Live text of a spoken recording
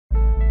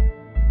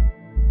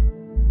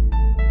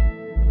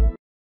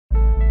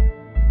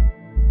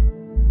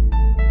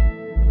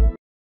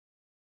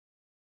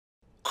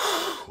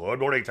Good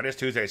morning. Today's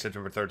Tuesday,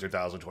 September 3rd,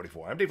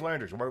 2024. I'm Dave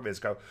Landry. Where biz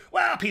go?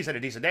 Well, peace had a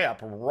decent day, up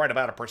right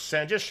about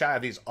 1%, just shy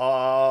of these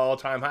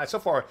all-time highs. So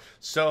far,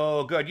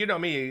 so good. You know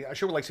me, I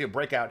sure would like to see a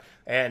breakout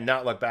and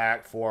not look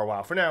back for a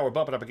while. For now, we're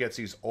bumping up against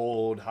these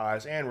old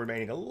highs and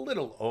remaining a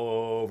little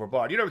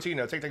overbought. You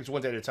know, take things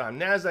one day at a time.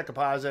 NASDAQ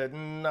composite,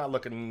 not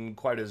looking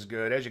quite as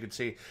good. As you can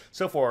see,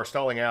 so far,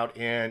 stalling out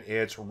in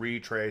its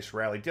retrace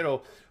rally.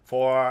 Ditto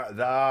for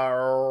the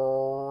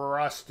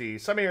Rusty.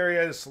 Some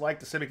areas, like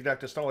the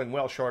semiconductor, stalling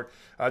well short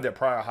of their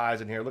prior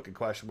highs in here, looking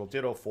questionable.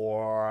 Ditto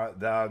for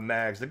the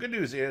mags. The good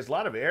news is a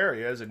lot of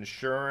areas,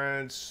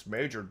 insurance,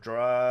 major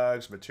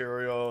drugs,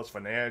 materials,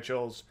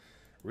 financials,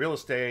 real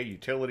estate,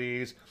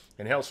 utilities,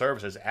 and health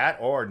services at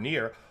or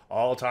near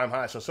all-time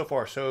highs. So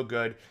far, so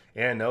good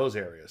in those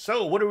areas.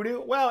 So what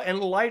do? Well, in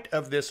light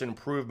of this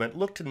improvement,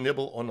 look to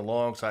nibble on the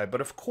long side.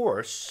 But of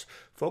course,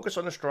 focus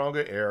on the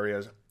stronger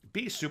areas,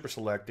 be super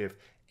selective,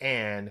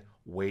 and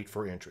wait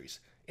for entries.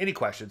 Any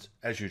questions,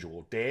 as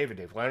usual, Dave at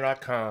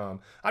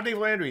DaveLandry.com. I'm Dave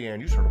Landry,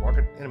 and you start the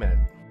market in a minute.